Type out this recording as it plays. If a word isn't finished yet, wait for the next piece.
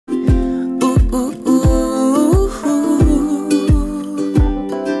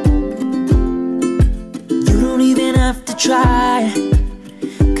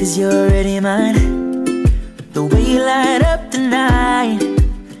'cause you're already mine. The way you light up the night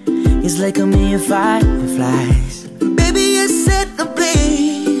is like a million fireflies. Baby, you set the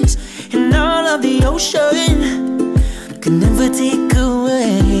blaze, and all of the ocean can never take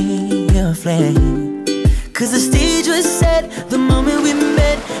away your flame. 'Cause the stage was set the moment we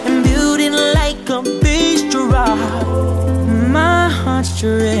met, and building like a bistro. My heart's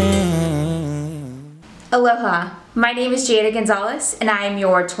drained. Aloha, my name is Jada Gonzales, and I am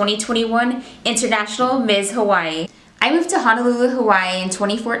your 2021 International Ms Hawaii. I moved to Honolulu, Hawaii in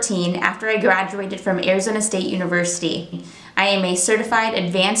 2014 after I graduated from Arizona State University. I am a certified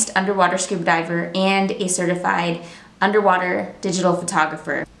advanced underwater scuba diver and a certified underwater digital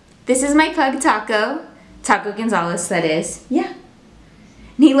photographer. This is my pug, Taco Gonzales, that is. Yeah.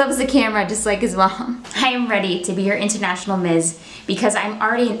 And he loves the camera just like his mom. I am ready to be your International Ms because I'm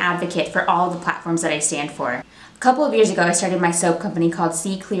already an advocate for all the platforms that I stand for. A couple of years ago, I started my soap company called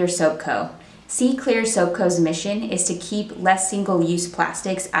Sea Clear Soap Co. Sea Clear Soap Co.'s mission is to keep less single-use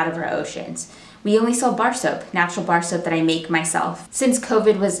plastics out of our oceans. We only sell bar soap, natural bar soap that I make myself. Since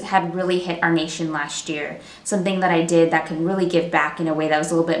COVID had really hit our nation last year, something that I did that could really give back in a way that was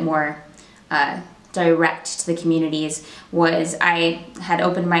a little bit more direct to the communities was I had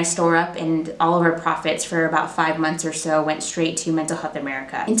opened my store up, and all of our profits for about 5 months or so went straight to Mental Health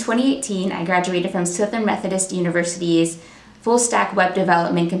America. In 2018, I graduated from Southern Methodist University's Full Stack Web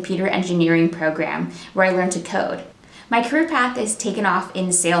Development Computer Engineering program, where I learned to code. My career path is taken off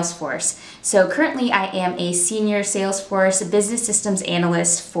in Salesforce. So currently I am a senior Salesforce business systems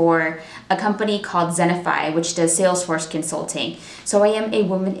analyst for a company called Zenify, which does Salesforce consulting. So I am a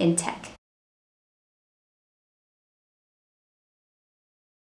woman in tech.